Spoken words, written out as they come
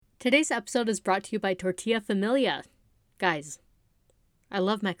Today's episode is brought to you by Tortilla Familia. Guys, I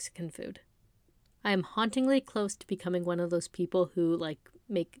love Mexican food. I am hauntingly close to becoming one of those people who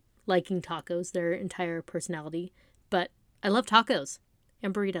make liking tacos their entire personality, but I love tacos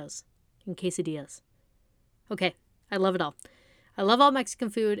and burritos and quesadillas. Okay, I love it all. I love all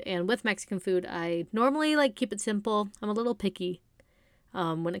Mexican food, and with Mexican food, I normally keep it simple. I'm a little picky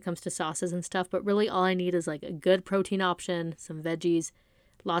when it comes to sauces and stuff, but really all I need is a good protein option, some veggies,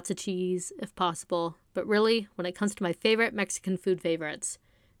 lots of cheese if possible. But really, when it comes to my favorite Mexican food favorites,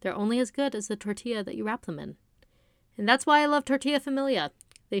 they're only as good as the tortilla that you wrap them in. And that's why I love Tortilla Familia.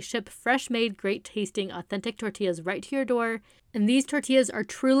 They ship fresh-made, great-tasting, authentic tortillas right to your door, and these tortillas are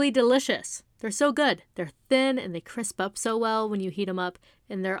truly delicious. They're so good. They're thin and they crisp up so well when you heat them up,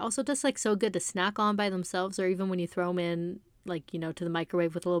 and they're also just so good to snack on by themselves, or even when you throw them in to the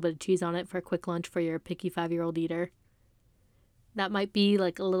microwave with a little bit of cheese on it for a quick lunch for your picky 5-year-old eater. That might be a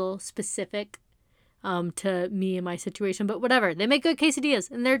little specific to me and my situation, but whatever. They make good quesadillas,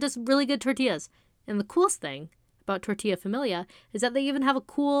 and they're just really good tortillas. And the coolest thing about Tortilla Familia is that they even have a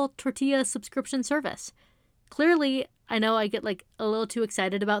cool tortilla subscription service. Clearly, I know I get a little too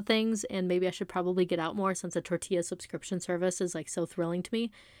excited about things, and maybe I should probably get out more since a tortilla subscription service is so thrilling to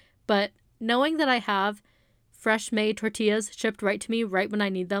me. But knowing that I have fresh-made tortillas shipped right to me right when I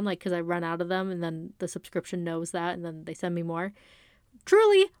need them, because I run out of them, and then the subscription knows that, and then they send me more.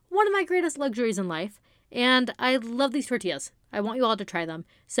 Truly one of my greatest luxuries in life, and I love these tortillas. I want you all to try them.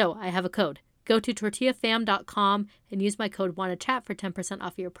 So I have a code. Go to tortillafam.com and use my code WANNACHAT for 10%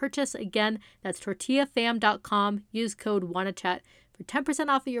 off your purchase. Again, that's tortillafam.com. Use code WANNACHAT for 10%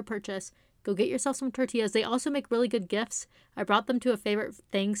 off of your purchase. Go get yourself some tortillas. They also make really good gifts. I brought them to a favorite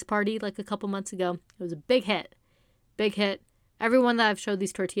things party a couple months ago. It was a big hit. Big hit. Everyone that I've showed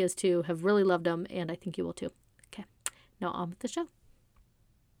these tortillas to have really loved them, and I think you will too. Okay, now on with the show.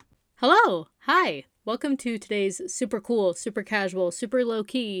 Hello. Hi. Welcome to today's super cool, super casual, super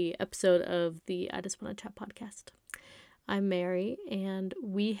low-key episode of the I Just Want to Chat podcast. I'm Mary, and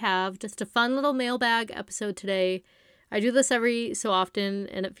we have just a fun little mailbag episode today. I do this every so often,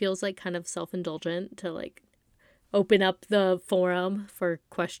 and it feels kind of self-indulgent to open up the forum for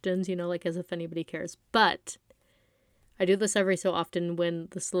questions, as if anybody cares. But I do this every so often when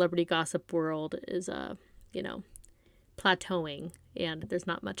the celebrity gossip world is, plateauing and there's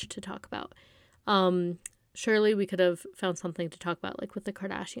not much to talk about. Surely we could have found something to talk about, with the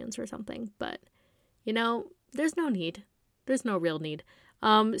Kardashians or something, but, there's no need. There's no real need.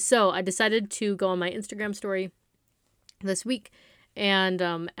 So I decided to go on my Instagram story this week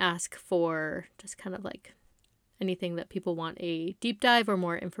and ask for just kind of anything that people want a deep dive or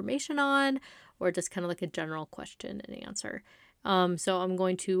more information on, or just kind of a general question and answer. So I'm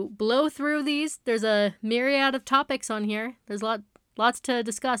going to blow through these. There's a myriad of topics on here. There's lots to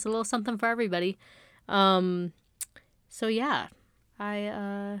discuss, a little something for everybody. So yeah,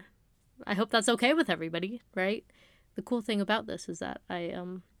 I hope that's okay with everybody, right? The cool thing about this is that I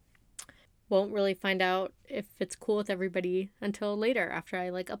won't really find out if it's cool with everybody until later after I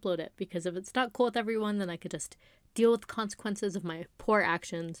upload it, because if it's not cool with everyone, then I could just deal with the consequences of my poor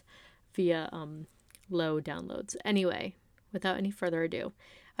actions via low downloads. Anyway, without any further ado,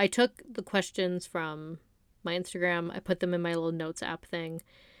 I took the questions from my Instagram, I put them in my little notes app thing,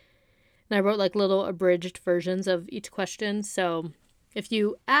 and I wrote little abridged versions of each question. So if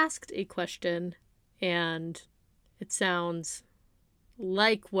you asked a question and it sounds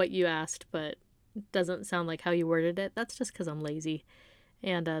like what you asked, but doesn't sound like how you worded it, that's just because I'm lazy,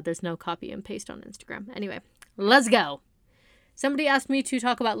 and there's no copy and paste on Instagram. Anyway, let's go. Somebody asked me to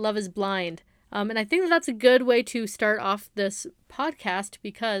talk about Love is Blind, and I think that's a good way to start off this podcast,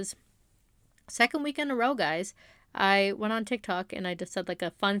 because second week in a row, guys, I went on TikTok and I just said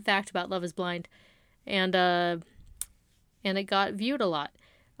a fun fact about Love is Blind, and it got viewed a lot.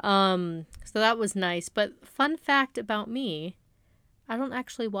 So that was nice. But fun fact about me, I don't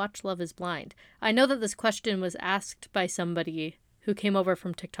actually watch Love is Blind. I know that this question was asked by somebody who came over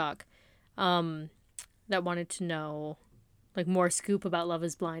from TikTok that wanted to know more scoop about Love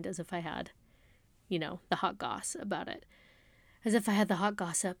is Blind, as if I had, the hot goss about it. As if I had the hot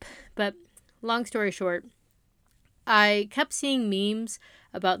gossip. But long story short, I kept seeing memes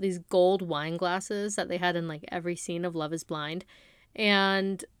about these gold wine glasses that they had in every scene of Love is Blind.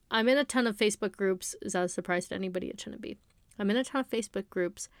 And I'm in a ton of Facebook groups. Is that a surprise to anybody? It shouldn't be. I'm in a ton of Facebook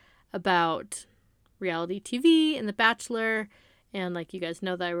groups about reality TV and The Bachelor. And you guys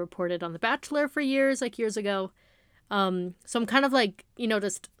know that I reported on The Bachelor for years, years ago. So I'm kind of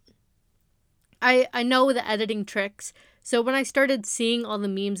just, I know the editing tricks. So when I started seeing all the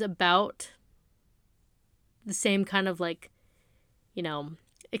memes about the same kind of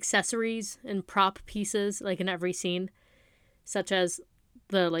accessories and prop pieces, like in every scene, such as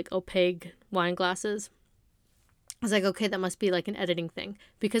the like opaque wine glasses. I was like, okay, that must be like an editing thing,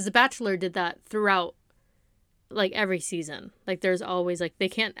 because The Bachelor did that throughout like every season. Like there's always like they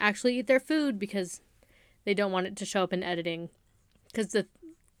can't actually eat their food because they don't want it to show up in editing, because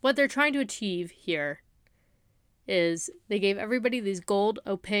what they're trying to achieve here is they gave everybody these gold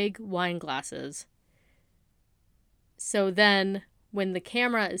opaque wine glasses. So then when the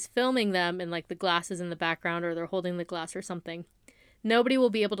camera is filming them and like the glass is in the background or they're holding the glass or something, nobody will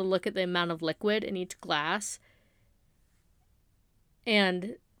be able to look at the amount of liquid in each glass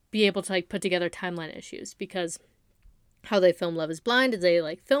and be able to like put together timeline issues, because how they film Love is Blind is they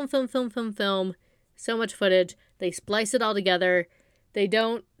like film so much footage, they splice it all together. They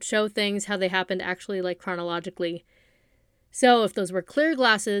don't show things how they happened actually like chronologically. So if those were clear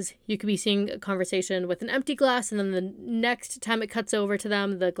glasses, you could be seeing a conversation with an empty glass, and then the next time it cuts over to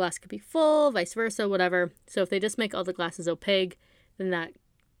them, the glass could be full, vice versa, whatever. So if they just make all the glasses opaque, then that,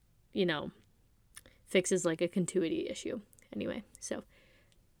 fixes like a continuity issue. Anyway, so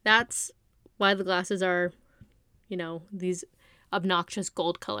that's why the glasses are, these obnoxious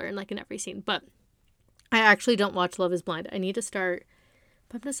gold color and like in every scene. But I actually don't watch Love is Blind. I need to start,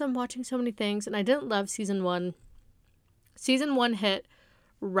 but I'm watching so many things, and I didn't love season 1. Season 1 hit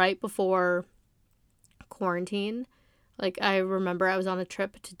right before quarantine. Like, I remember I was on a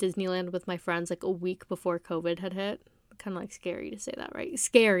trip to Disneyland with my friends like a week before COVID had hit. Kind of like scary to say that, right?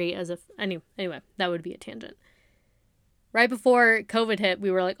 Scary as if, anyway, that would be a tangent. Right before COVID hit,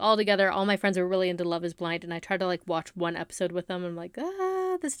 we were like all together. All my friends were really into Love is Blind, and I tried to like watch one episode with them. And I'm like,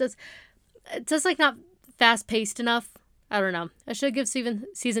 it's just like not fast paced enough. I don't know. I should give season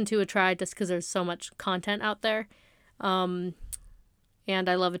 2 a try just because there's so much content out there. And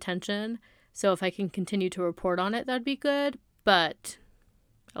I love attention. So if I can continue to report on it, that'd be good. But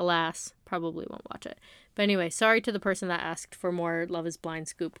alas, probably won't watch it. But anyway, sorry to the person that asked for more Love is Blind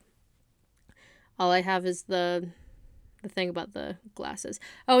scoop. All I have is the thing about the glasses.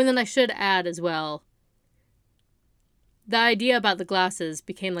 Oh, and then I should add as well, the idea about the glasses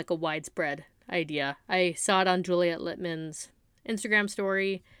became like a widespread idea. I saw it on Juliet Littman's Instagram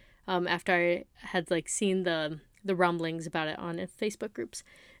story after I had like seen the rumblings about it on Facebook groups.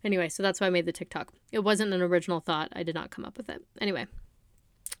 Anyway, so that's why I made the TikTok. It wasn't an original thought. I did not come up with it. Anyway.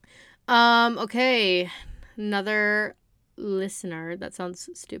 Okay. Another listener. That sounds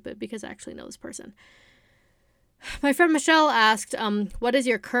stupid because I actually know this person. My friend Michelle asked, what is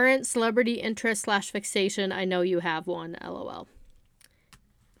your current celebrity interest / fixation? I know you have one, LOL.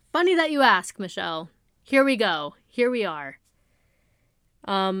 Funny that you ask, Michelle. Here we go. Here we are.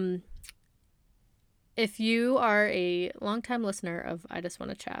 If you are a longtime listener of I Just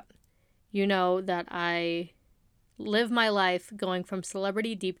Want to Chat, you know that I live my life going from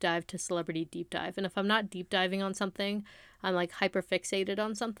celebrity deep dive to celebrity deep dive. And if I'm not deep diving on something, I'm like hyper fixated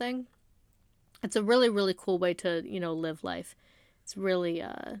on something. It's a really, really cool way to, live life. It's really,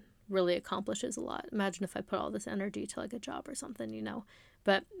 really accomplishes a lot. Imagine if I put all this energy to like a job or something,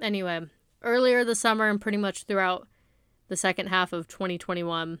 But anyway, earlier this summer and pretty much throughout the second half of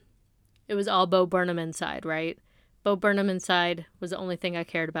 2021, it was all Bo Burnham inside, right? Bo Burnham inside was the only thing I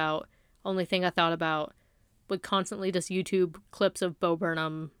cared about, only thing I thought about. Would constantly just YouTube clips of Bo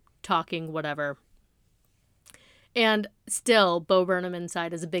Burnham talking, whatever. And still, Bo Burnham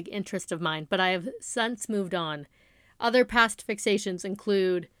inside is a big interest of mine, but I have since moved on. Other past fixations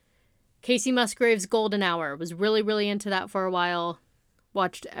include Casey Musgrave's Golden Hour. Was really, really into that for a while.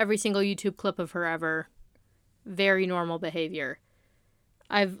 Watched every single YouTube clip of her ever. Very normal behavior.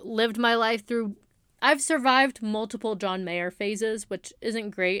 I've lived my life through... I've survived multiple John Mayer phases, which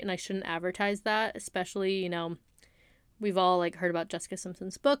isn't great, and I shouldn't advertise that, especially, we've all like heard about Jessica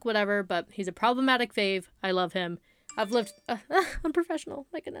Simpson's book, whatever, but he's a problematic fave. I love him. I've lived unprofessional,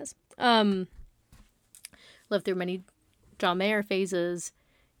 my goodness. Lived through many John Mayer phases.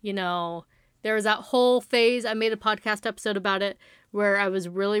 There was that whole phase, I made a podcast episode about it, where I was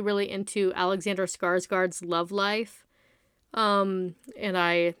really, really into Alexander Skarsgård's love life. And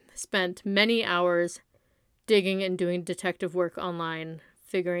I spent many hours digging and doing detective work online,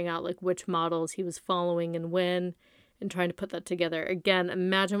 figuring out like which models he was following and when, and trying to put that together. Again,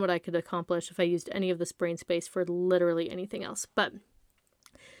 imagine what I could accomplish if I used any of this brain space for literally anything else. But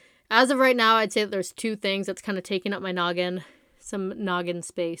as of right now, I'd say that there's 2 things that's kind of taking up my noggin, some noggin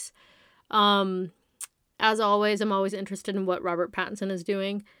space. As always, I'm always interested in what Robert Pattinson is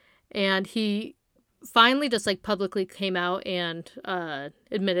doing. And he finally just like publicly came out and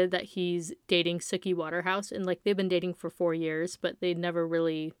admitted that he's dating Suki Waterhouse. And like they've been dating for 4 years, but they never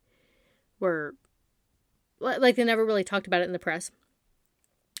really were... Like, they never really talked about it in the press.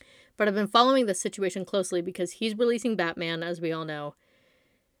 But I've been following this situation closely because he's releasing Batman, as we all know.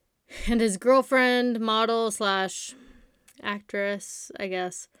 And his girlfriend, model slash actress, I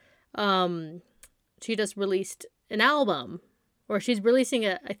guess, she just released an album. Or she's releasing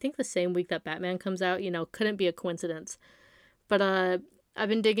it, I think, the same week that Batman comes out. Couldn't be a coincidence. But I've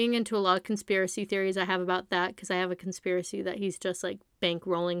been digging into a lot of conspiracy theories I have about that, because I have a conspiracy that he's just, like,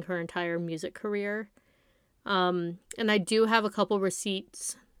 bankrolling her entire music career. And I do have a couple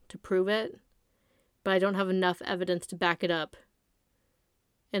receipts to prove it, but I don't have enough evidence to back it up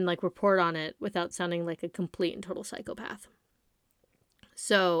and, like, report on it without sounding like a complete and total psychopath.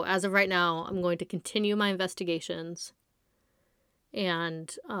 So, as of right now, I'm going to continue my investigations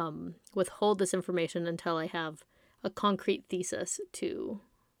and withhold this information until I have a concrete thesis to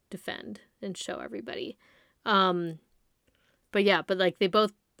defend and show everybody. But like, they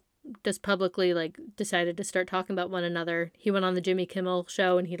both just publicly, like, decided to start talking about one another. He went on the Jimmy Kimmel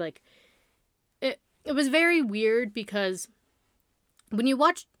show, and he, like, it was very weird, because when you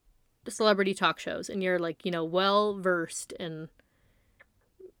watch celebrity talk shows and you're, like, well versed in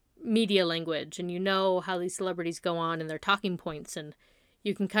media language, and how these celebrities go on and their talking points, and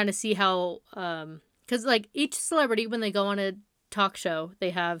you can kind of see how because, like, each celebrity, when they go on a talk show, they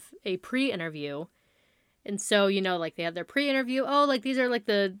have a pre-interview. And so, like, they have their pre-interview. Oh, like, these are, like,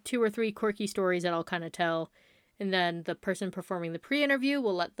 the 2 or 3 quirky stories that I'll kind of tell. And then the person performing the pre-interview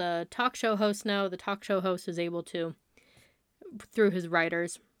will let the talk show host know. The talk show host is able to, through his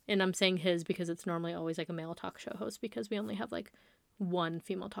writers, and I'm saying his because it's normally always, like, a male talk show host, because we only have, like, one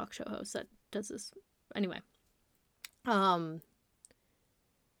female talk show host that does this. Anyway.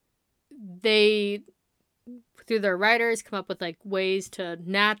 They, through their writers, come up with, like, ways to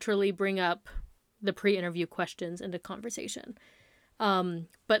naturally bring up the pre-interview questions into conversation.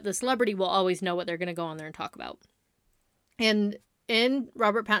 But the celebrity will always know what they're going to go on there and talk about. And in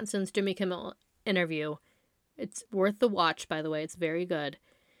Robert Pattinson's Jimmy Kimmel interview, it's worth the watch, by the way, it's very good.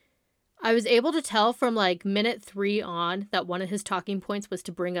 I was able to tell from, like, minute 3 on that one of his talking points was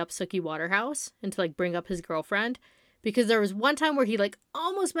to bring up Suki Waterhouse and to, like, bring up his girlfriend. Because there was one time where he, like,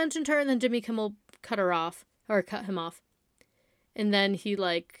 almost mentioned her, and then Jimmy Kimmel cut him off. And then he,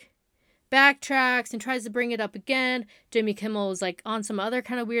 like, backtracks and tries to bring it up again. Jimmy Kimmel was, like, on some other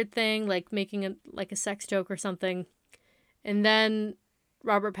kind of weird thing, like making a sex joke or something. And then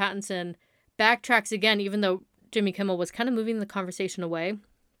Robert Pattinson backtracks again, even though Jimmy Kimmel was kind of moving the conversation away.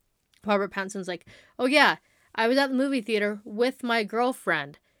 Robert Pattinson's like, oh yeah, I was at the movie theater with my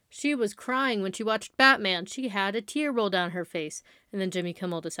girlfriend. She was crying when she watched Batman. She had a tear roll down her face. And then Jimmy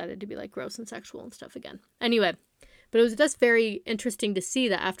Kimmel decided to be, like, gross and sexual and stuff again. Anyway. But it was just very interesting to see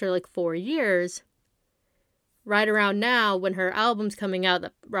that after, like, 4 years, right around now, when her album's coming out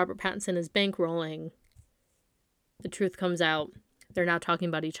that Robert Pattinson is bankrolling, the truth comes out. They're now talking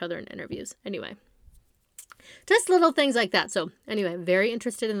about each other in interviews. Anyway. Just little things like that. So, anyway, very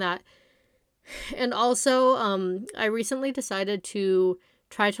interested in that. And also, I recently decided to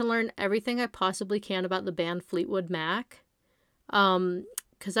try to learn everything I possibly can about the band Fleetwood Mac.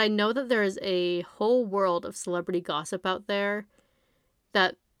 Because I know that there is a whole world of celebrity gossip out there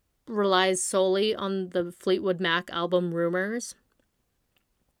that relies solely on the Fleetwood Mac album Rumors.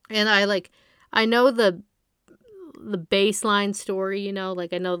 And I know the baseline story,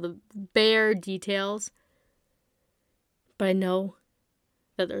 like, I know the bare details. But I know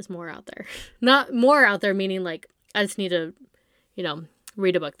that there's more out there. Not more out there, meaning, like, I just need to,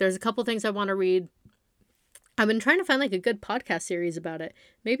 read a book. There's a couple things I want to read. I've been trying to find, like, a good podcast series about it.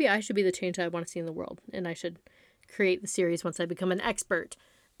 Maybe I should be the change I want to see in the world, and I should create the series once I become an expert.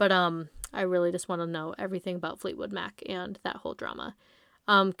 But I really just want to know everything about Fleetwood Mac and that whole drama.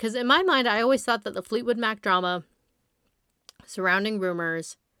 Because in my mind, I always thought that the Fleetwood Mac drama surrounding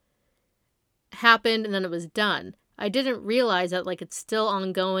Rumors happened and then it was done. I didn't realize that, like, it's still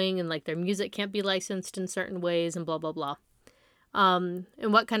ongoing and, like, their music can't be licensed in certain ways and blah, blah, blah. And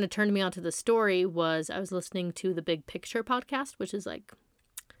what kind of turned me onto the story was I was listening to the Big Picture podcast, which is, like,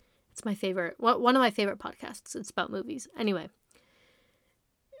 it's my favorite, one of my favorite podcasts. It's about movies. Anyway,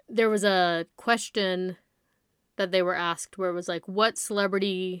 there was a question that they were asked where it was like, what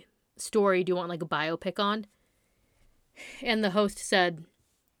celebrity story do you want, like, a biopic on? And the host said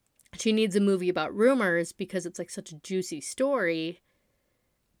she needs a movie about Rumors because it's, like, such a juicy story.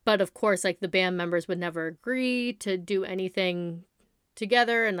 But of course, like, the band members would never agree to do anything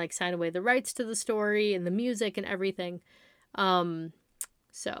together and, like, sign away the rights to the story and the music and everything.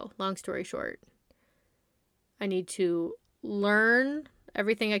 So, long story short, I need to learn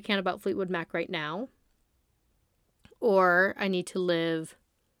everything I can about Fleetwood Mac right now. Or I need to live,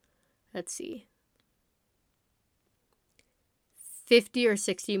 50 50 or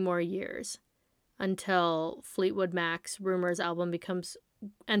 60 more years until Fleetwood Mac's Rumors album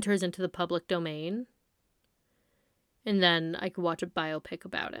enters into the public domain. And then I could watch a biopic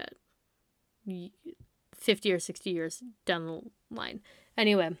about it 50 or 60 years down the line.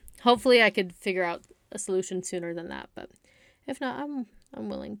 Anyway, hopefully I could figure out a solution sooner than that, but if not, I'm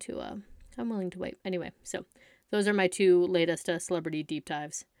willing to wait. Anyway, so those are my two latest celebrity deep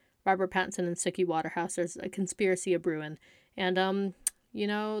dives. Robert Pattinson and Suki Waterhouse. There's a conspiracy of brewing, and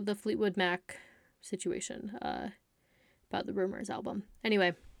the Fleetwood Mac situation about the Rumors album.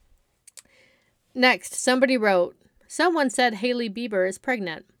 Anyway, next, somebody wrote, someone said Hailey Bieber is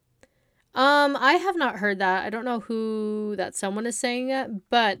pregnant. I have not heard that. I don't know who that someone is saying it,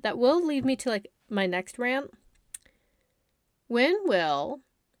 but that will lead me to like my next rant. When will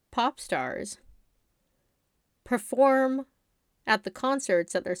pop stars perform at the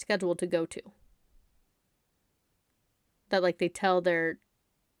concerts that they're scheduled to go to? That like they tell their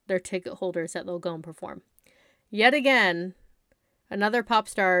ticket holders that they'll go and perform. Yet again, another pop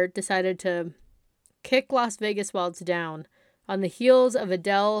star decided to kick Las Vegas Wilds down on the heels of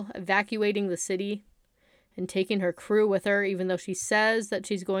Adele evacuating the city and taking her crew with her, even though she says that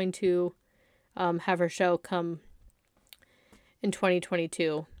she's going to have her show come in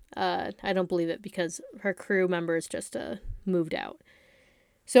 2022. I don't believe it because her crew members just moved out.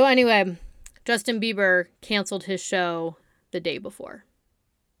 So anyway, Justin Bieber canceled his show the day before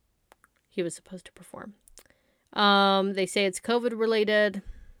he was supposed to perform. They say it's COVID related.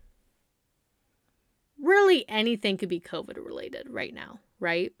 Really anything could be COVID related right now,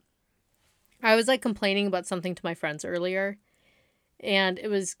 right? I was like complaining about something to my friends earlier, and it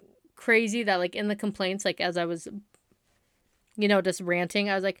was crazy that like in the complaints, like as I was, just ranting,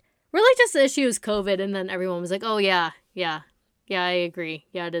 I was like, really just the issue is COVID, and then everyone was like, oh yeah, I agree.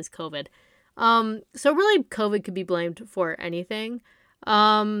 Yeah, it is COVID. So really COVID could be blamed for anything.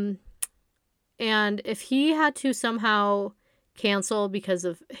 And if he had to somehow cancel because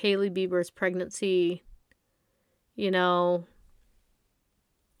of Hailey Bieber's pregnancy,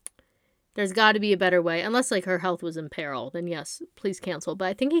 there's got to be a better way. Unless like her health was in peril, then yes, please cancel. But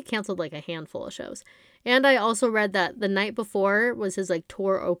I think he canceled like a handful of shows. And I also read that the night before was his like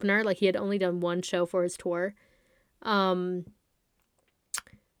tour opener. Like he had only done one show for his tour. I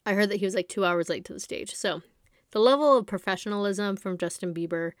heard that he was like 2 hours late to the stage. So the level of professionalism from Justin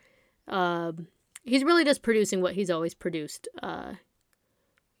Bieber, he's really just producing what he's always produced,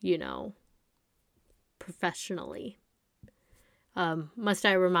 professionally. Must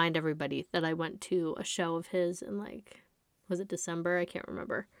I remind everybody that I went to a show of his in like, was it December? I can't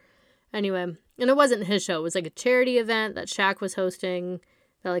remember. Anyway, and it wasn't his show. It was like a charity event that Shaq was hosting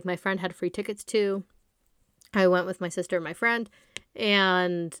that like my friend had free tickets to. I went with my sister and my friend,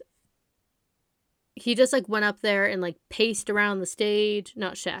 and he just like went up there and like paced around the stage.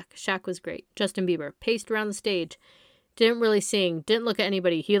 Not Shaq. Shaq was great. Justin Bieber paced around the stage. Didn't really sing. Didn't look at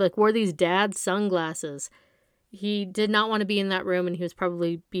anybody. He like wore these dad sunglasses. He did not want to be in that room, and he was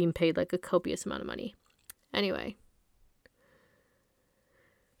probably being paid like a copious amount of money. Anyway.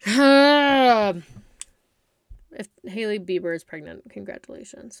 If Hailey Bieber is pregnant,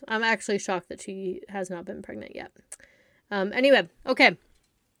 congratulations. I'm actually shocked that she has not been pregnant yet. Anyway, okay.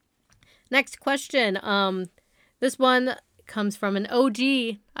 Next question. This one comes from an OG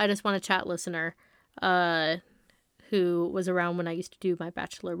I Just Want to Chat listener, who was around when I used to do my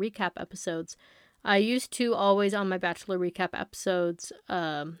Bachelor recap episodes. I used to always on my Bachelor recap episodes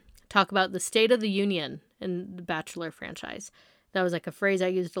talk about the state of the union in the Bachelor franchise. That was like a phrase I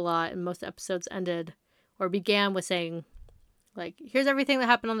used a lot, and most episodes ended or began with saying, like, here's everything that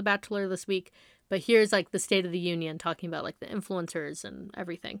happened on The Bachelor this week, but here's like the state of the union, talking about like the influencers and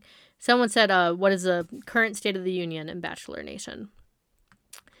everything. Someone said, what is the current state of the union in Bachelor Nation?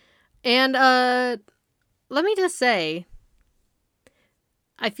 And let me just say,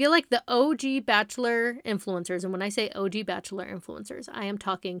 I feel like the OG Bachelor influencers, and when I say OG Bachelor influencers, I am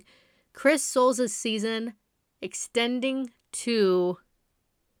talking Chris Soules' season extending to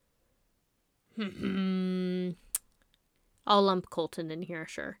I'll lump Colton in here,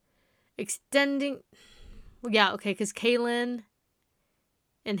 sure. Extending, yeah, okay, because Kaylin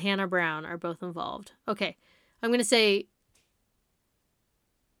and Hannah Brown are both involved. Okay, I'm going to say,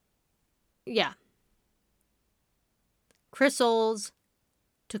 yeah. Chris Soules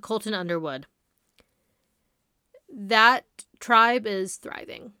to Colton Underwood. That tribe is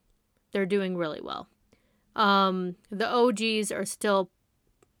thriving. They're doing really well. The OGs are still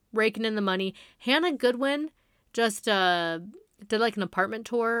raking in the money. Hannah Goodwin just did like an apartment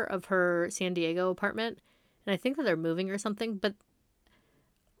tour of her San Diego apartment, and I think that they're moving or something, but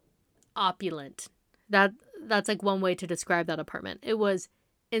opulent. That that's like one way to describe that apartment. It was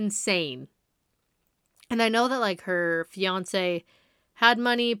insane. And I know that like her fiance had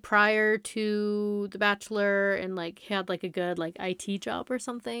money prior to The Bachelor and like had like a good like IT job or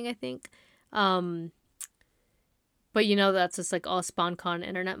something, I think. But you know, that's just like all SpawnCon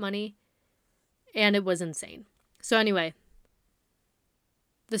internet money. And it was insane. So anyway,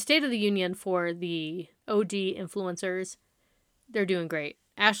 the State of the Union for the OG influencers, they're doing great.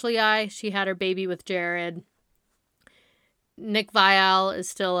 Ashley I, she had her baby with Jared. Nick Viall is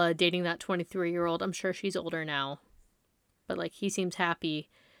still dating that 23-year-old. I'm sure she's older now. But like he seems happy.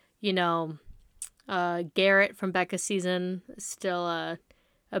 You know, Garrett from Becca's season is still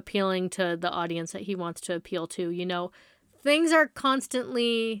appealing to the audience that he wants to appeal to. You know, things are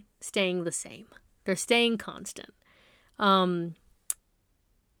constantly staying the same. They're staying constant. As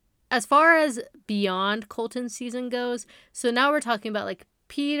far as beyond Colton's season goes, so now we're talking about like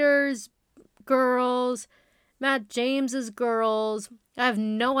Peter's girls, Matt James's girls. I have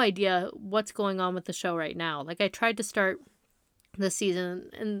no idea what's going on with the show right now. Like I tried to start this season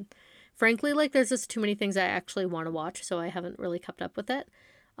and frankly, like there's just too many things I actually want to watch, so I haven't really kept up with it.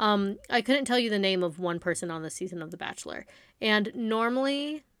 I couldn't tell you the name of one person on this season of The Bachelor. And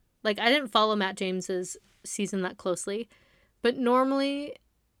normally, like I didn't follow Matt James's season that closely, but normally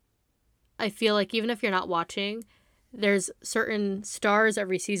I feel like even if you're not watching, there's certain stars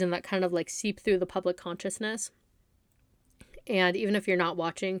every season that kind of like seep through the public consciousness. And even if you're not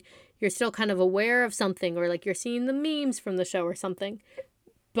watching, you're still kind of aware of something or like you're seeing the memes from the show or something.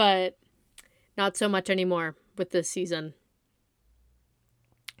 But not so much anymore with this season.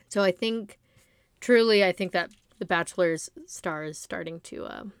 So I think that The Bachelor's star is starting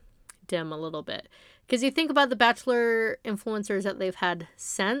to dim a little bit. Because you think about the Bachelor influencers that they've had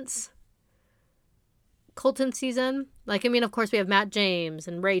since Colton season. Like, I mean, of course we have Matt James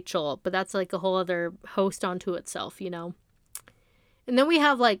and Rachel, but that's like a whole other host onto itself, you know. And then we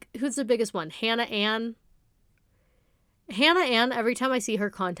have like, who's the biggest one? Hannah Ann. Hannah Ann, every time I see her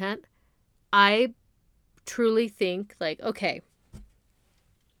content, I truly think like, okay,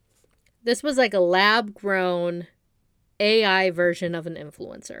 this was like a lab-grown AI version of an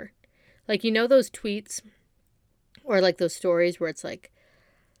influencer. Like, you know those tweets or like those stories where it's like,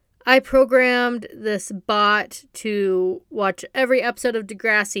 I programmed this bot to watch every episode of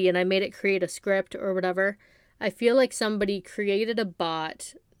Degrassi and I made it create a script or whatever. I feel like somebody created a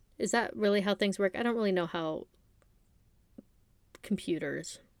bot. Is that really how things work? I don't really know how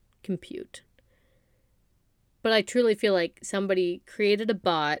computers compute. But I truly feel like somebody created a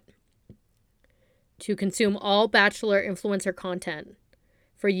bot to consume all Bachelor influencer content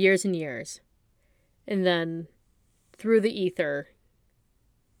for years and years. And then through the ether,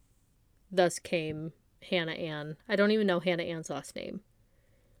 thus came Hannah Ann. I don't even know Hannah Ann's last name.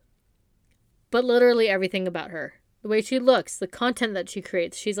 But literally everything about her. The way she looks, the content that she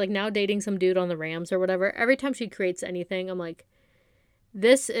creates. She's like now dating some dude on the Rams or whatever. Every time she creates anything, I'm like,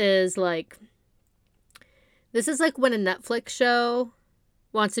 this is like when a Netflix show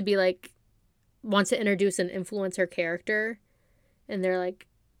wants to introduce an influencer character. And they're like,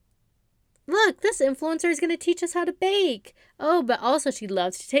 look, this influencer is going to teach us how to bake. Oh, but also she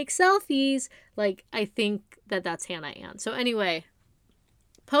loves to take selfies. Like, I think that's Hannah Ann. So anyway,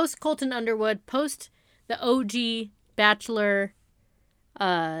 post Colton Underwood, post the OG Bachelor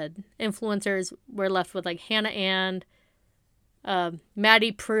influencers, we're left with like Hannah Ann,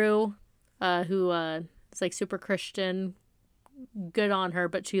 Maddie Prue, who is like super Christian, good on her,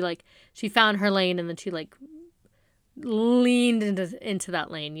 but she found her lane and then she like leaned into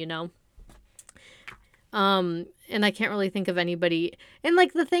that lane, you know. And I can't really think of anybody. And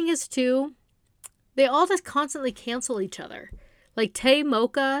like the thing is too, they all just constantly cancel each other. Like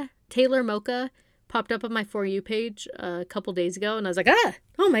Taylor Mocha popped up on my For You page a couple days ago, and I was like,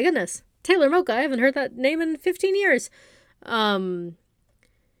 oh my goodness, Taylor Mocha, I haven't heard that name in 15 years.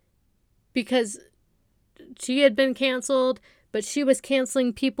 Because she had been canceled, but she was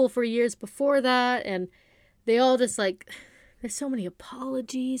canceling people for years before that, and they all just like, there's so many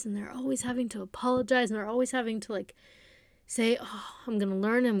apologies, and they're always having to apologize, and they're always having to like say, oh, I'm going to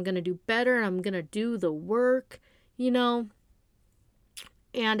learn, I'm going to do better, and I'm going to do the work, you know?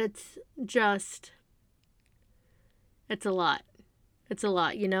 And it's a lot. It's a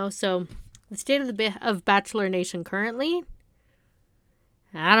lot, you know? So the state of Bachelor Nation currently,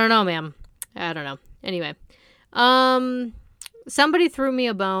 I don't know, ma'am. I don't know. Anyway, somebody threw me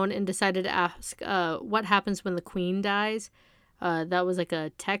a bone and decided to ask what happens when the queen dies. That was like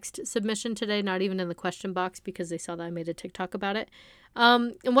a text submission today, not even in the question box, because they saw that I made a TikTok about it.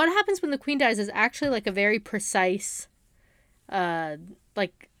 And what happens when the queen dies is actually like a very precise,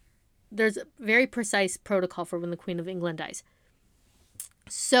 like there's a very precise protocol for when the Queen of England dies.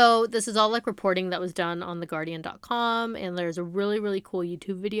 So this is all like reporting that was done on theguardian.com, and there's a really, really cool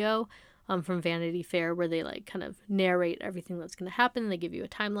YouTube video from Vanity Fair where they like kind of narrate everything that's going to happen. They give you a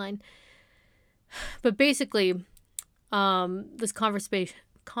timeline. But basically, this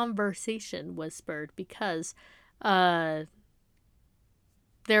conversation was spurred because there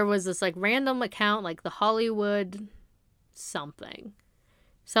was this like random account, like the Hollywood something,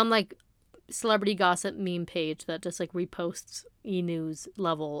 some like celebrity gossip meme page that just like reposts e-news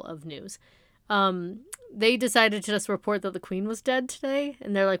level of news. They decided to just report that the Queen was dead today,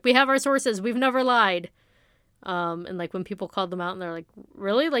 and they're like, we have our sources, we've never lied. And like when people called them out and they're like,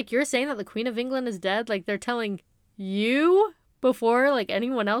 really? Like, you're saying that the Queen of England is dead? Like, they're telling you before like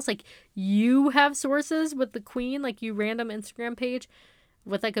anyone else? Like, you have sources with the Queen? Like, you random Instagram page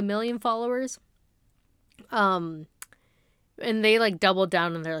with like 1 million followers? And they like doubled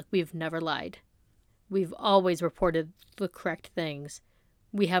down and they're like, we've never lied. We've always reported the correct things.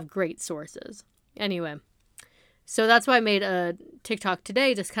 We have great sources. Anyway, so that's why I made a TikTok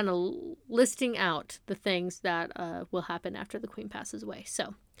today just kind of listing out the things that will happen after the Queen passes away.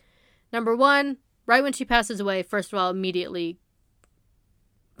 So, number 1, right when she passes away, first of all, immediately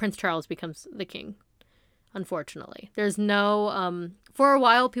Prince Charles becomes the king. Unfortunately, there's no for a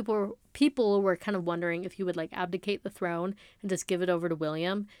while people were kind of wondering if he would like abdicate the throne and just give it over to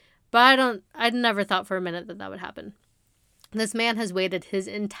William, but I'd never thought for a minute that would happen. This man has waited his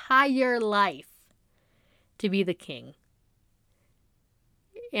entire life to be the king.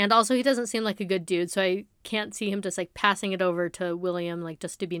 And also he doesn't seem like a good dude, so I can't see him just like passing it over to William like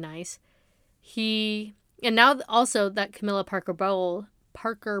just to be nice. And now also that Camilla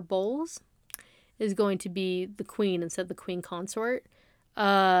Parker Bowles is going to be the queen instead of the queen consort.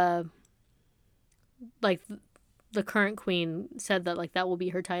 Like the current queen said that like that will be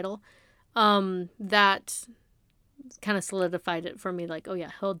her title. That kind of solidified it for me, like, oh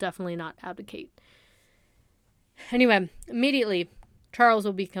yeah, he'll definitely not abdicate. Anyway, immediately Charles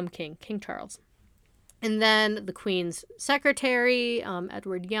will become king, King Charles. And then the Queen's secretary,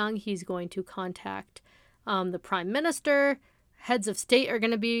 Edward Young, he's going to contact the Prime Minister. Heads of state are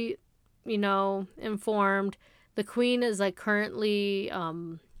going to be, informed. The Queen is like currently,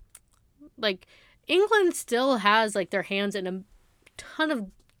 like England still has like their hands in a ton of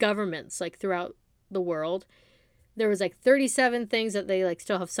governments like throughout the world. There was like 37 things that they like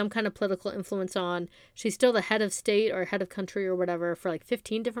still have some kind of political influence on. She's still the head of state or head of country or whatever for like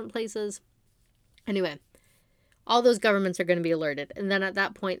 15 different places. Anyway, all those governments are going to be alerted. And then at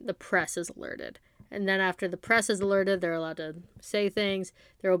that point, the press is alerted. And then after the press is alerted, they're allowed to say things.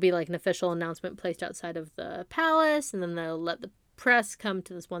 There will be like an official announcement placed outside of the palace. And then they'll let the press come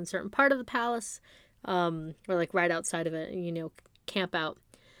to this one certain part of the palace, or like right outside of it, camp out.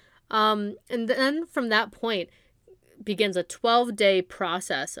 And then from that point begins a 12-day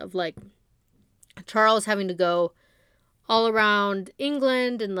process of like Charles having to go all around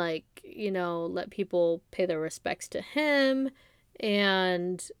England and like, let people pay their respects to him.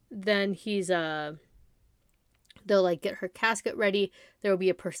 And then they'll like get her casket ready. There will be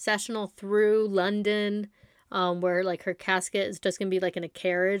a processional through London, where like her casket is just gonna be like in a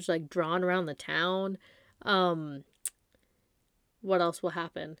carriage, like drawn around the town. What else will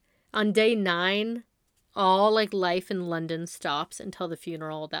happen? On day 9, all like life in London stops until the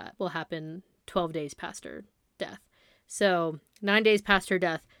funeral that will happen 12 days past her death. So 9 days past her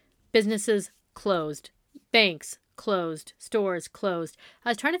death, businesses closed, banks closed, stores closed. I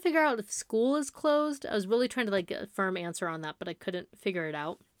was trying to figure out if school is closed. I was really trying to like get a firm answer on that, but I couldn't figure it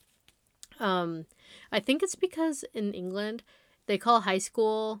out. I think it's because in England they call high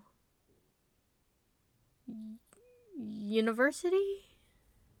school university.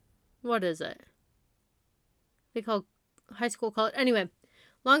 What is it? They call high school college. Anyway,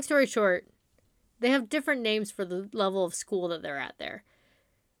 long story short, they have different names for the level of school that they're at there.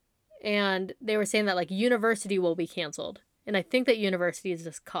 And they were saying that like university will be canceled. And I think that university is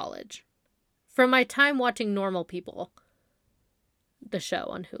just college. From my time watching Normal People, the show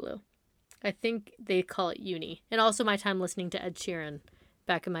on Hulu, I think they call it uni. And also my time listening to Ed Sheeran,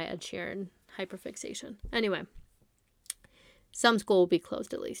 back in my Ed Sheeran hyperfixation. Anyway, some school will be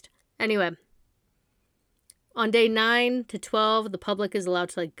closed at least. Anyway, on day 9 to 12, the public is allowed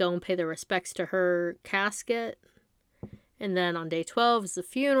to like go and pay their respects to her casket. And then on day 12 is the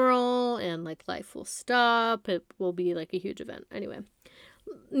funeral and like life will stop. It will be like a huge event. Anyway,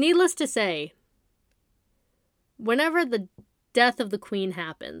 needless to say, whenever the death of the Queen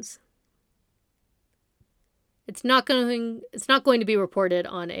happens, it's not going to be reported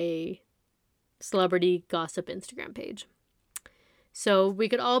on a celebrity gossip Instagram page. So we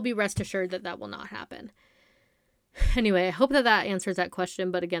could all be rest assured that that will not happen. Anyway, I hope that that answers that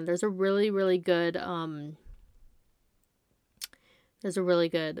question. But again, there's a really, really good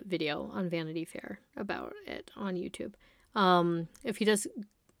video on Vanity Fair about it on YouTube. If you just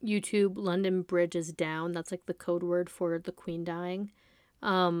YouTube London Bridge is down, that's like the code word for the Queen dying.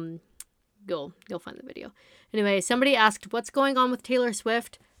 You'll find the video. Anyway, somebody asked what's going on with Taylor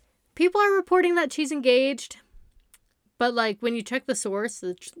Swift. People are reporting that she's engaged. But, like, when you check the source,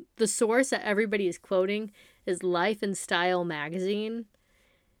 the source that everybody is quoting is Life and Style magazine.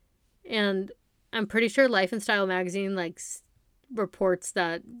 And I'm pretty sure Life and Style magazine, like, reports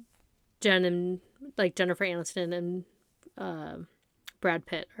that Jennifer Aniston and Brad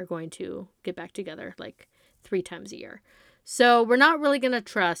Pitt are going to get back together, like, 3 times a year. So we're not really going to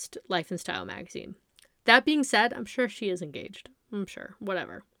trust Life and Style magazine. That being said, I'm sure she is engaged. I'm sure.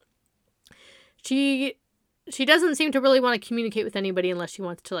 Whatever. She doesn't seem to really want to communicate with anybody unless she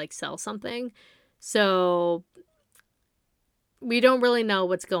wants to, like, sell something. So we don't really know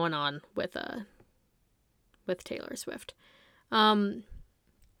what's going on with Taylor Swift.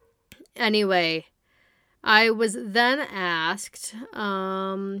 Anyway, I was then asked,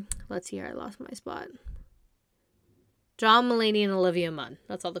 let's see here, I lost my spot. John Mulaney and Olivia Munn.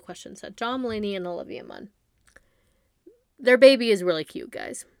 That's all the question said. John Mulaney and Olivia Munn. Their baby is really cute,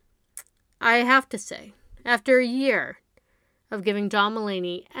 guys. I have to say, after a year of giving John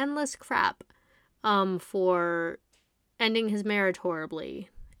Mulaney endless crap for ending his marriage horribly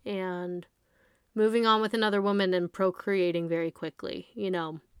and moving on with another woman and procreating very quickly,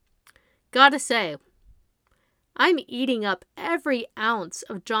 gotta say, I'm eating up every ounce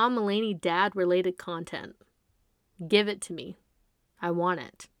of John Mulaney dad-related content. Give it to me. I want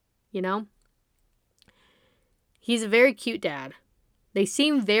it. He's a very cute dad. They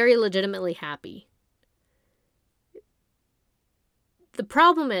seem very legitimately happy. The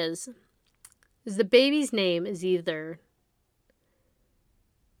problem is the baby's name is either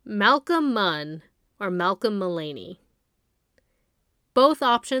Malcolm Munn or Malcolm Mulaney. Both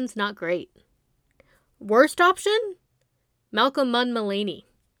options, not great. Worst option? Malcolm Munn Mulaney.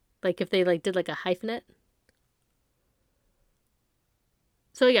 Like if they did a hyphenate.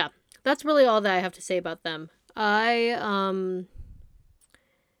 So yeah, that's really all that I have to say about them. I'm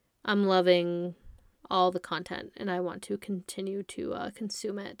loving all the content and I want to continue to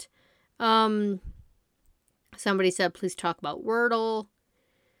consume it. Somebody said, please talk about Wordle.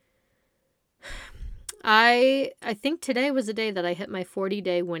 I think today was the day that I hit my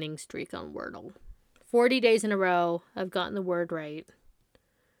 40-day winning streak on Wordle. 40 days in a row, I've gotten the word right.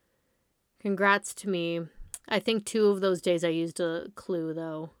 Congrats to me. I think 2 of those days I used a clue,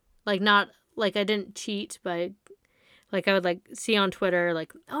 though. I didn't cheat, but I would see on Twitter,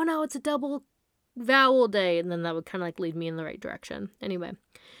 oh no, it's a double vowel day, and then that would kind of lead me in the right direction. Anyway,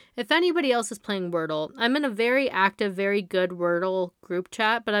 if anybody else is playing Wordle, I'm in a very active, very good Wordle group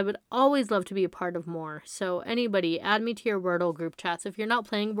chat, but I would always love to be a part of more. So anybody, add me to your Wordle group chats. If you're not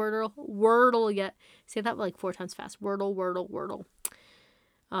playing Wordle yet, say that 4 times fast. Wordle, Wordle, Wordle.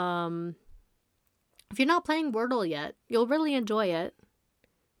 If you're not playing Wordle yet, you'll really enjoy it.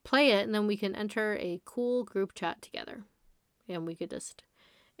 Play it, and then we can enter a cool group chat together. And we could just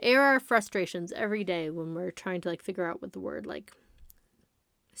air our frustrations every day when we're trying to figure out what the word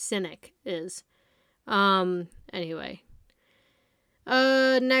cynic is. Anyway.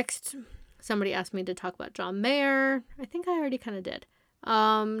 Next, somebody asked me to talk about John Mayer. I think I already kind of did.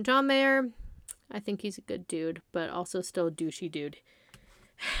 John Mayer, I think he's a good dude, but also still a douchey dude.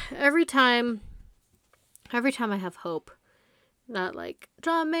 Every time I have hope that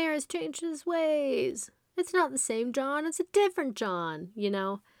John Mayer has changed his ways. It's not the same John, it's a different John,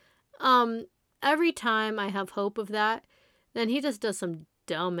 Every time I have hope of that, then he just does some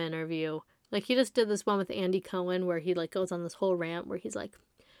dumb interview. He just did this one with Andy Cohen where he goes on this whole rant where he's like,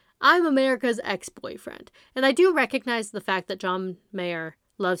 I'm America's ex-boyfriend. And I do recognize the fact that John Mayer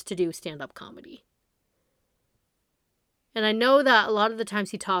loves to do stand-up comedy. And I know that a lot of the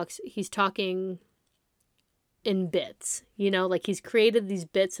times he's talking in bits, he's created these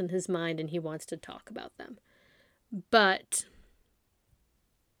bits in his mind and he wants to talk about them. But,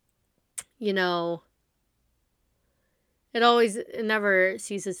 it never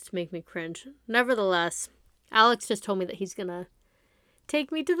ceases to make me cringe. Nevertheless, Alex just told me that he's gonna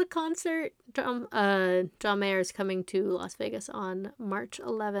take me to the concert. John Mayer is coming to Las Vegas on March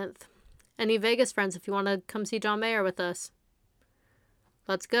 11th. Any Vegas friends, if you want to come see John Mayer with us,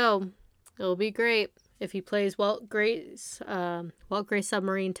 let's go. It'll be great. If he plays Walt Gray's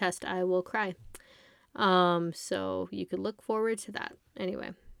Submarine Test, I will cry. So you could look forward to that.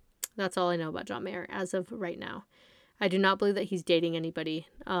 Anyway, that's all I know about John Mayer as of right now. I do not believe that he's dating anybody.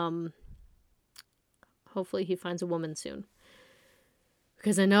 Hopefully he finds a woman soon.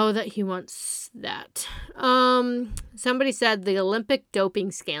 Because I know that he wants that. Somebody said the Olympic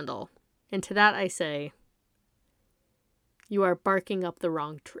doping scandal. And to that I say, you are barking up the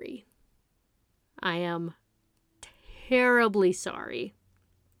wrong tree. I am terribly sorry.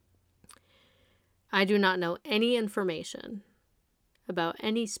 I do not know any information about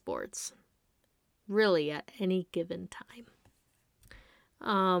any sports, really, at any given time.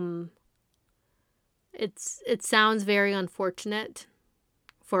 It sounds very unfortunate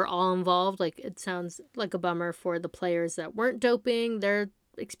for all involved. Like, it sounds like a bummer for the players that weren't doping. Their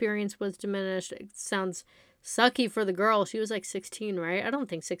experience was diminished. It sounds sucky for the girl. She was like 16, right? I don't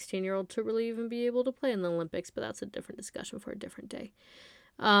think 16-year-olds should really even be able to play in the Olympics, but that's a different discussion for a different day.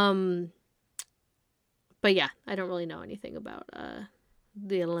 But yeah, I don't really know anything about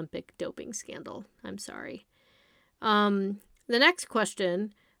the Olympic doping scandal. I'm sorry. The next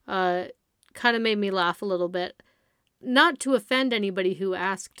question kind of made me laugh a little bit. Not to offend anybody who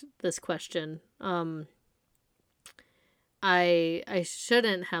asked this question. I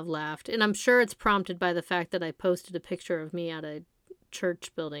shouldn't have laughed. And I'm sure it's prompted by the fact that I posted a picture of me at a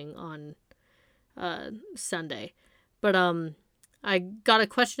church building on Sunday. But I got a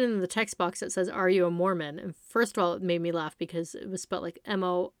question in the text box that says, "Are you a Mormon?" And first of all, it made me laugh because it was spelled like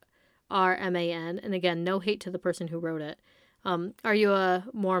Morman. And again, no hate to the person who wrote it. Are you a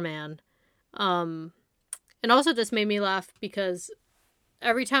Mormon? And also just made me laugh because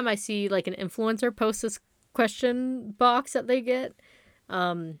every time I see like an influencer post this question box that they get,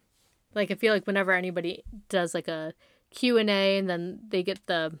 like I feel like whenever anybody does like a Q&A and then they get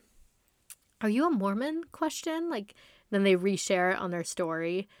the "Are you a Mormon?" question, like then they reshare it on their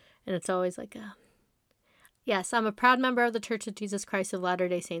story, and it's always like "Yes, I'm a proud member of the Church of Jesus Christ of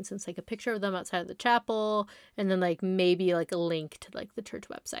Latter-day Saints," and it's like a picture of them outside of the chapel, and then like maybe like a link to like the church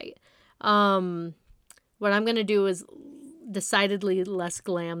website. What I'm gonna do is decidedly less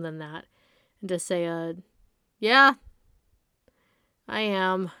glam than that, and just say yeah, I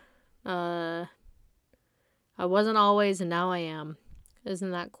am. I wasn't always, and now I am.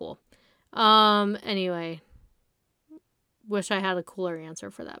 Isn't that cool? Anyway, wish I had a cooler answer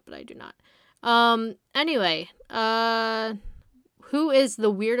for that, but I do not. Anyway, who is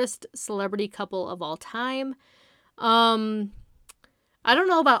the weirdest celebrity couple of all time? I don't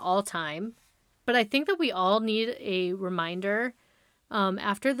know about all time, but I think that we all need a reminder.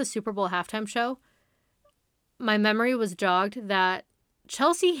 After the Super Bowl halftime show, my memory was jogged that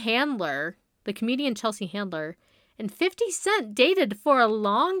Chelsea Handler, the comedian Chelsea Handler, and 50 Cent dated for a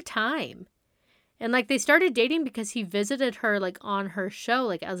long time. And like they started dating because he visited her like on her show,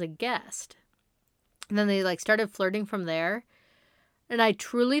 like as a guest. And then they like started flirting from there. And I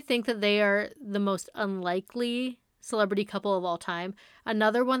truly think that they are the most unlikely celebrity couple of all time.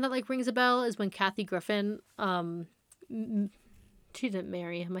 Another one that like rings a bell is when Kathy Griffin, she didn't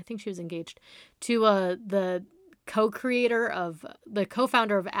marry him. I think she was engaged to the co-founder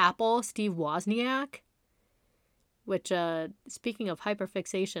of Apple, Steve Wozniak. Which, speaking of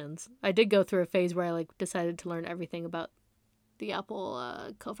hyperfixations, I did go through a phase where I like decided to learn everything about the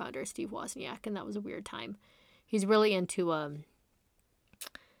Apple co-founder Steve Wozniak, and that was a weird time. He's really into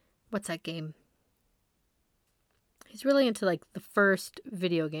what's that game? He's really into like the first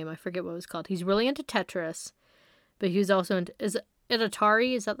video game. I forget what it was called. He's really into Tetris, but he was also into, is it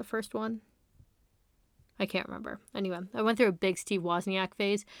Atari? Is that the first one? I can't remember. Anyway, I went through a big Steve Wozniak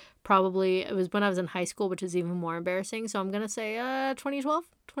phase. Probably it was when I was in high school, which is even more embarrassing. So I'm going to say 2012.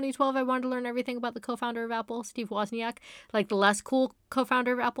 2012, I wanted to learn everything about the co-founder of Apple, Steve Wozniak. Like the less cool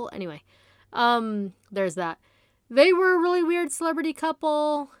co-founder of Apple. Anyway, there's that. They were a really weird celebrity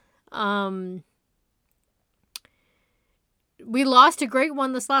couple. We lost a great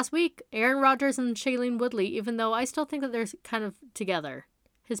one this last week. Aaron Rodgers and Shailene Woodley, even though I still think that they're kind of together.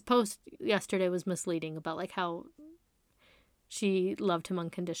 His post yesterday was misleading about like how she loved him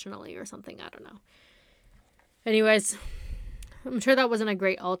unconditionally or something. I don't know. Anyways, I'm sure that wasn't a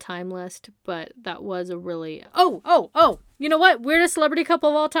great all-time list, but that was a really... Oh! You know what? Weirdest celebrity couple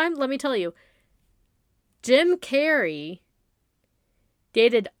of all time? Let me tell you. Jim Carrey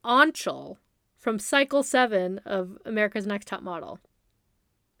dated Anshul from Cycle 7 of America's Next Top Model.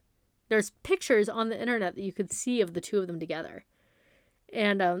 There's pictures on the internet that you could see of the two of them together.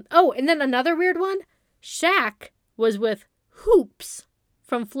 And, and then another weird one. Shaq was with Hoops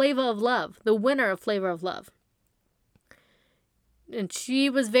from Flavor of Love, the winner of Flavor of Love. And she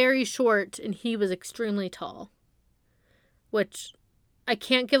was very short and he was extremely tall. Which I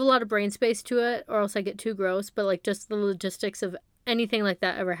can't give a lot of brain space to it or else I get too gross. But like just the logistics of anything like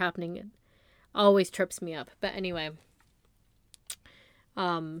that ever happening, it always trips me up. But anyway,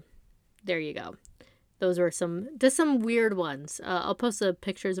 There you go. Those were some weird ones. I'll post the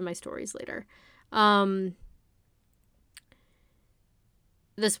pictures in my stories later.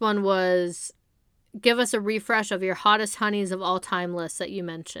 This one was, give us a refresh of your hottest honeys of all time list that you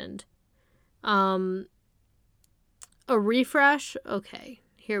mentioned. A refresh? Okay,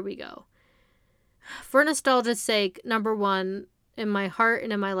 here we go. For nostalgia's sake, number one in my heart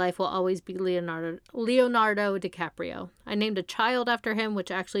and in my life will always be Leonardo DiCaprio. I named a child after him,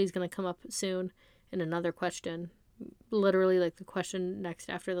 which actually is going to come up soon in another question. Literally like the question next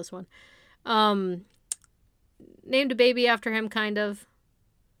after this one. Named a baby after him, kind of.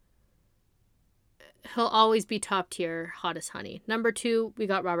 He'll always be top tier, hottest honey. Number two, we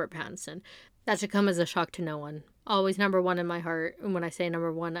got Robert Pattinson. That should come as a shock to no one. Always number one in my heart. And when I say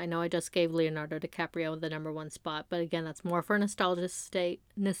number one, I know I just gave Leonardo DiCaprio the number one spot. But again, that's more for nostalgia's sake.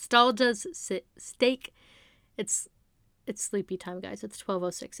 It's sleepy time, guys. It's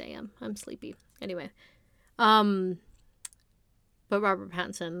 12:06 a.m. I'm sleepy. Anyway. But Robert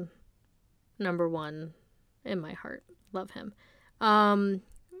Pattinson, number one in my heart. Love him.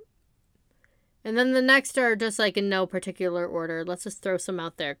 And then the next are just like in no particular order. Let's just throw some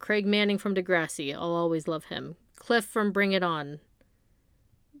out there. Craig Manning from Degrassi. I'll always love him. Cliff from Bring It On.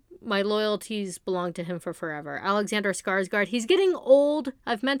 My loyalties belong to him for forever. Alexander Skarsgård. He's getting old.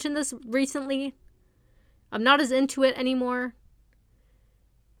 I've mentioned this recently. I'm not as into it anymore.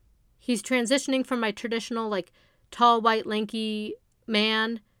 He's transitioning from my traditional, like, tall, white, lanky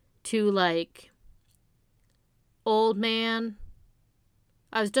man to, like, old man.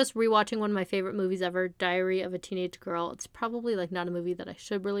 I was just rewatching one of my favorite movies ever, Diary of a Teenage Girl. It's probably, like, not a movie that I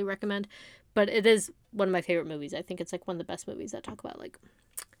should really recommend, but it is one of my favorite movies. I think it's, like, one of the best movies that talk about, like,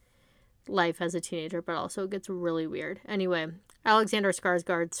 life as a teenager, but also gets really weird. Anyway, Alexander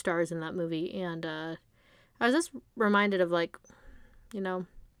Skarsgård stars in that movie, and I was just reminded of, like, you know,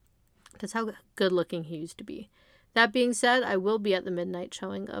 just how good-looking he used to be. That being said, I will be at the midnight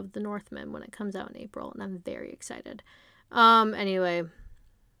showing of The Northman when it comes out in April, and I'm very excited. Anyway,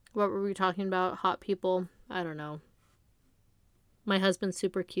 what were we talking about? Hot people? I don't know. My husband's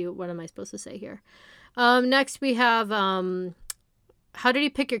super cute. What am I supposed to say here? Next we have, how did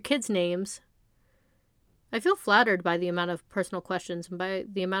you pick your kids' names? I feel flattered by the amount of personal questions, and by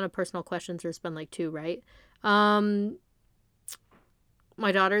the amount of personal questions, there's been like 2, right?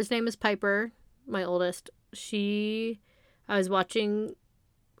 My daughter's name is Piper, my oldest. I was watching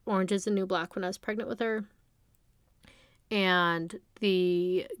Orange is the New Black when I was pregnant with her. And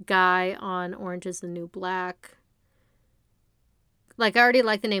the guy on Orange is the New Black, like, I already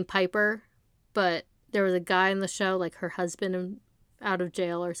like the name Piper, but there was a guy in the show, like her husband out of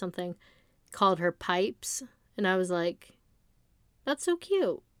jail or something, called her Pipes. And I was like, that's so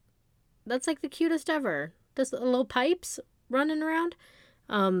cute. That's like the cutest ever. Just little pipes running around.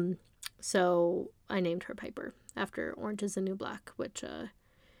 So I named her Piper after Orange is the New Black, which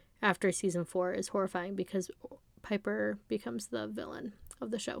after season 4 is horrifying because Piper becomes the villain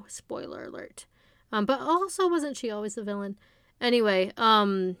of the show. Spoiler alert. But also, wasn't she always the villain? Anyway,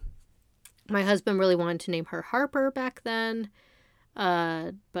 my husband really wanted to name her Harper back then,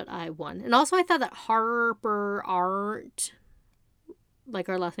 but I won. And also, I thought that Harper Arndt, like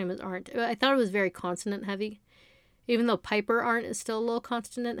our last name is Arndt, I thought it was very consonant heavy. Even though Piper Arndt is still a little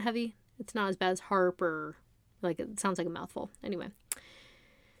consonant heavy, it's not as bad as Harper. Like, it sounds like a mouthful. Anyway.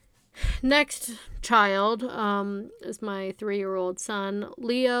 Next child is my 3-year-old son,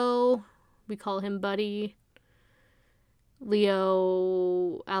 Leo. We call him Buddy.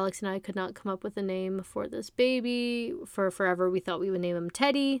 Leo, Alex and I could not come up with a name for this baby. For forever, we thought we would name him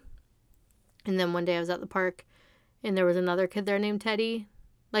Teddy. And then one day I was at the park, and there was another kid there named Teddy.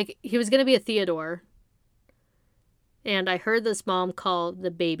 Like, he was going to be a Theodore. And I heard this mom call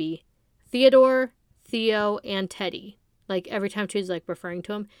the baby Theodore, Theo, and Teddy. Like, every time she was, like, referring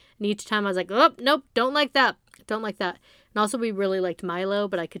to him. And each time I was like, oh, nope, don't like that. Don't like that. And also, we really liked Milo,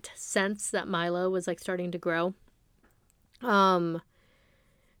 but I could sense that Milo was, like, starting to grow. And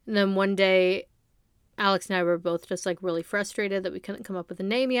then one day, Alex and I were both just, like, really frustrated that we couldn't come up with a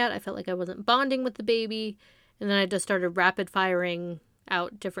name yet. I felt like I wasn't bonding with the baby. And then I just started rapid-firing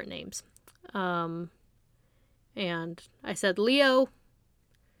out different names. And I said Leo.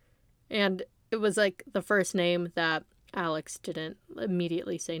 And it was, like, the first name that Alex didn't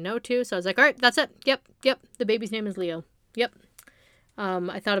immediately say no to. So I was like, all right, that's it. Yep. The baby's name is Leo. Yep.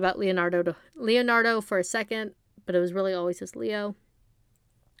 I thought about Leonardo for a second, but it was really always just Leo.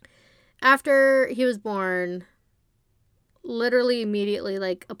 After he was born, literally immediately,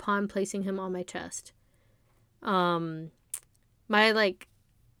 like, upon placing him on my chest, my, like,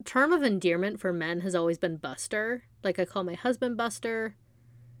 term of endearment for men has always been Buster. Like, I call my husband Buster.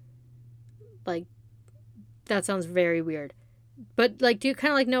 Like, that sounds very weird. But, like, do you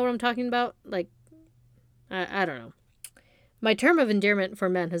kind of, like, know what I'm talking about? Like, I don't know. My term of endearment for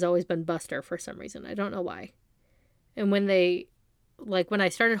men has always been Buster for some reason. I don't know why. And when I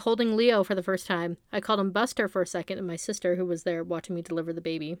started holding Leo for the first time, I called him Buster for a second, and my sister, who was there watching me deliver the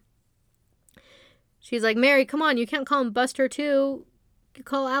baby, she's like, Mary, come on, you can't call him Buster too. You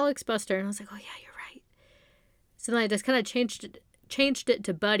call Alex Buster. And I was like, oh yeah, you're right. So then I just kind of changed it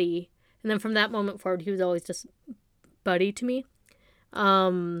to Buddy. And then from that moment forward, he was always just Buddy to me.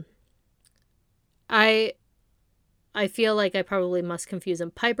 I feel like I probably must confuse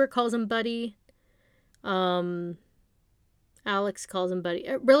him. Piper calls him Buddy. Alex calls him Buddy.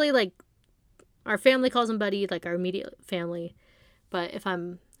 Really, like, our family calls him Buddy, like our immediate family. But if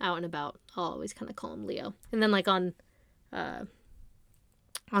I'm out and about, I'll always kind of call him Leo. And then, like, on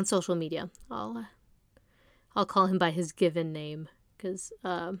social media, I'll call him by his given name. Because,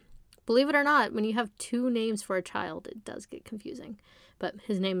 believe it or not, when you have two names for a child, it does get confusing. But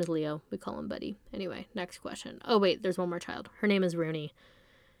his name is Leo. We call him Buddy. Anyway, next question. Oh, wait, there's one more child. Her name is Rooney.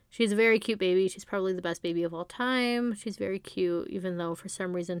 She's a very cute baby. She's probably the best baby of all time. She's very cute, even though for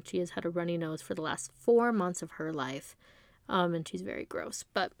some reason she has had a runny nose for the last 4 months of her life. And she's very gross.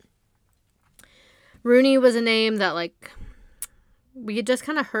 But Rooney was a name that, like, we just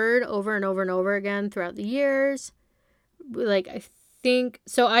kind of heard over and over and over again throughout the years. Like, I think...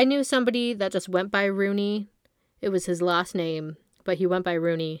 So I knew somebody that just went by Rooney. It was his last name, but he went by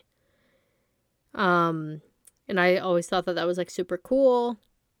Rooney. And I always thought that was, like, super cool.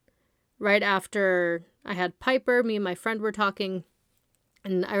 Right after I had Piper, me and my friend were talking,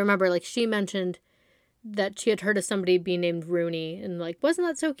 and I remember, like, she mentioned that she had heard of somebody being named Rooney, and, like, wasn't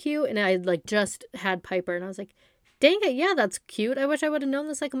that so cute? And I, like, just had Piper, and I was like, dang it, yeah, that's cute. I wish I would have known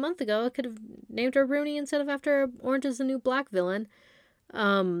this, like, a month ago. I could have named her Rooney instead of after Orange is the New Black villain.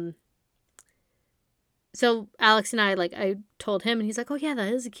 So Alex and I, like, I told him, and he's like, oh, yeah,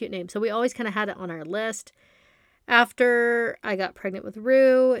 that is a cute name. So we always kind of had it on our list. After I got pregnant with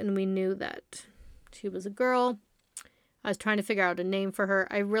Rue and we knew that she was a girl, I was trying to figure out a name for her.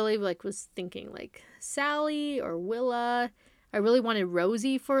 I really, like, was thinking, like, Sally or Willa. I really wanted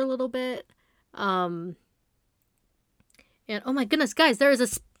Rosie for a little bit. And, oh my goodness, guys, there is a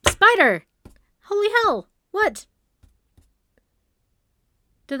spider! Holy hell! What?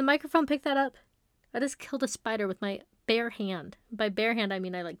 Did the microphone pick that up? I just killed a spider with my bare hand. By bare hand, I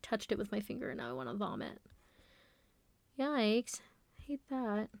mean I, like, touched it with my finger and now I want to vomit. Yikes. I hate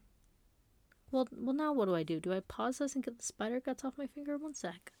that. Well, now what do? Do I pause this and get the spider guts off my finger? 1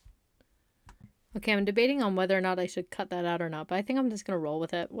 sec. Okay, I'm debating on whether or not I should cut that out or not, but I think I'm just going to roll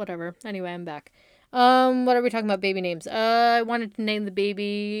with it. Whatever. Anyway, I'm back. What are we talking about? Baby names. I wanted to name the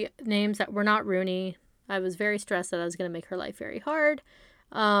baby names that were not Rooney. I was very stressed that I was going to make her life very hard.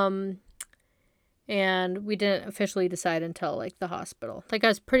 And we didn't officially decide until, like, the hospital. Like, I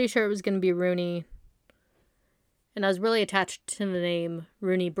was pretty sure it was going to be Rooney. And I was really attached to the name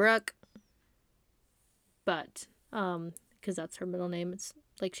Rooney Brooke. But, because that's her middle name. It's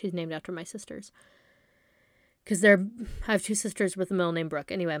like she's named after my sisters. Because I have 2 sisters with the middle name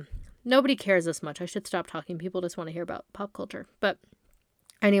Brooke. Anyway, nobody cares this much. I should stop talking. People just want to hear about pop culture. But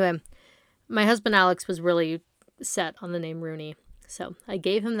anyway, my husband Alex was really set on the name Rooney. So I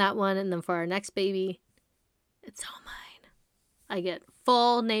gave him that one. And then for our next baby, it's all mine. I get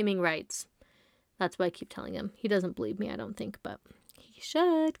full naming rights. That's what I keep telling him. He doesn't believe me, I don't think, but he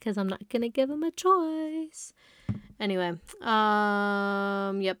should, because I'm not going to give him a choice. Anyway,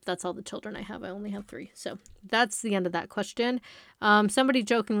 yep, that's all the children I have. I only have 3. So that's the end of that question. Somebody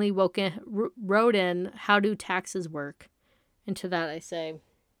jokingly wrote in, how do taxes work? And to that I say,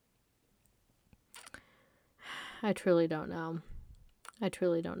 I truly don't know. I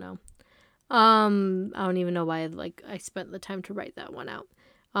don't even know why I spent the time to write that one out.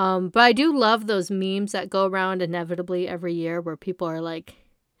 But I do love those memes that go around inevitably every year where people are like,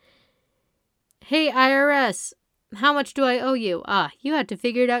 hey, IRS, how much do I owe you? You had to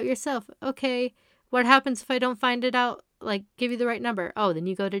figure it out yourself. Okay, what happens if I don't find it out, like, give you the right number? Oh, then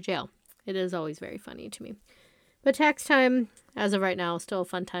you go to jail. It is always very funny to me. But tax time, as of right now, is still a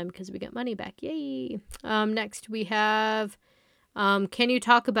fun time because we get money back. Yay! Next we have, can you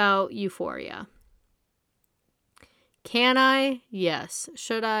talk about Euphoria? Can I? Yes.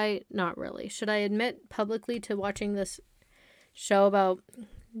 Should I? Not really. Should I admit publicly to watching this show about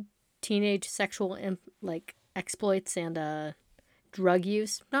teenage sexual exploits and drug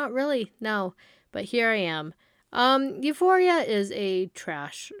use? Not really. No. But here I am. Euphoria is a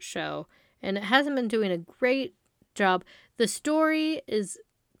trash show, and it hasn't been doing a great job. The story is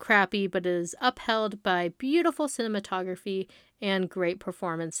crappy, but it is upheld by beautiful cinematography and great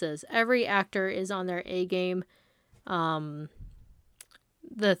performances. Every actor is on their A game. The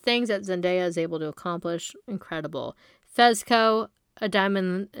things that Zendaya is able to accomplish, incredible. Fezco, a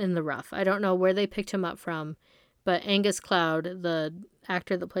diamond in the rough. I don't know where they picked him up from, but Angus Cloud, the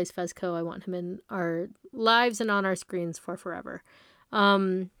actor that plays Fezco, I want him in our lives and on our screens for forever.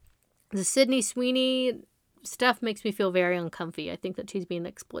 The Sydney Sweeney stuff makes me feel very uncomfy. I think that she's being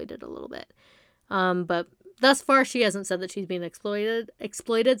exploited a little bit. But thus far, she hasn't said that she's being exploited,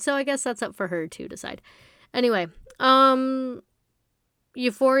 so I guess that's up for her to decide. Anyway,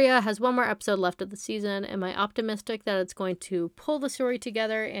 Euphoria has one more episode left of the season. Am I optimistic that it's going to pull the story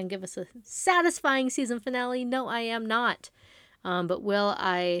together and give us a satisfying season finale? No, I am not. But will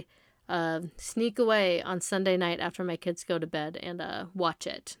I sneak away on Sunday night after my kids go to bed and watch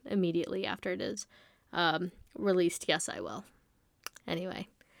it immediately after it is released? Yes, I will. Anyway,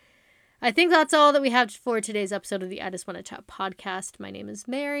 I think that's all that we have for today's episode of the I Just Want to Chat podcast. My name is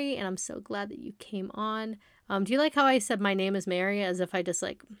Mary, and I'm so glad that you came on. Do you like how I said my name is Mary as if I just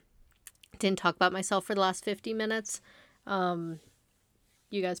didn't talk about myself for the last 50 minutes? You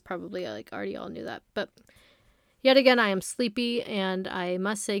guys probably already all knew that. But yet again, I am sleepy and I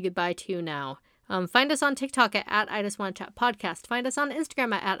must say goodbye to you now. Find us on TikTok at I Just Want to Chat podcast. Find us on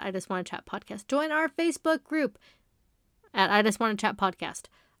Instagram at I Just Want to Chat podcast. Join our Facebook group at I Just Want to Chat podcast.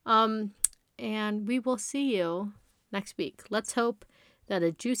 And we will see you next week. Let's hope that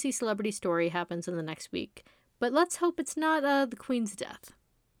a juicy celebrity story happens in the next week. But let's hope it's not the Queen's death,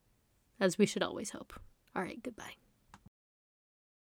 as we should always hope. All right, goodbye.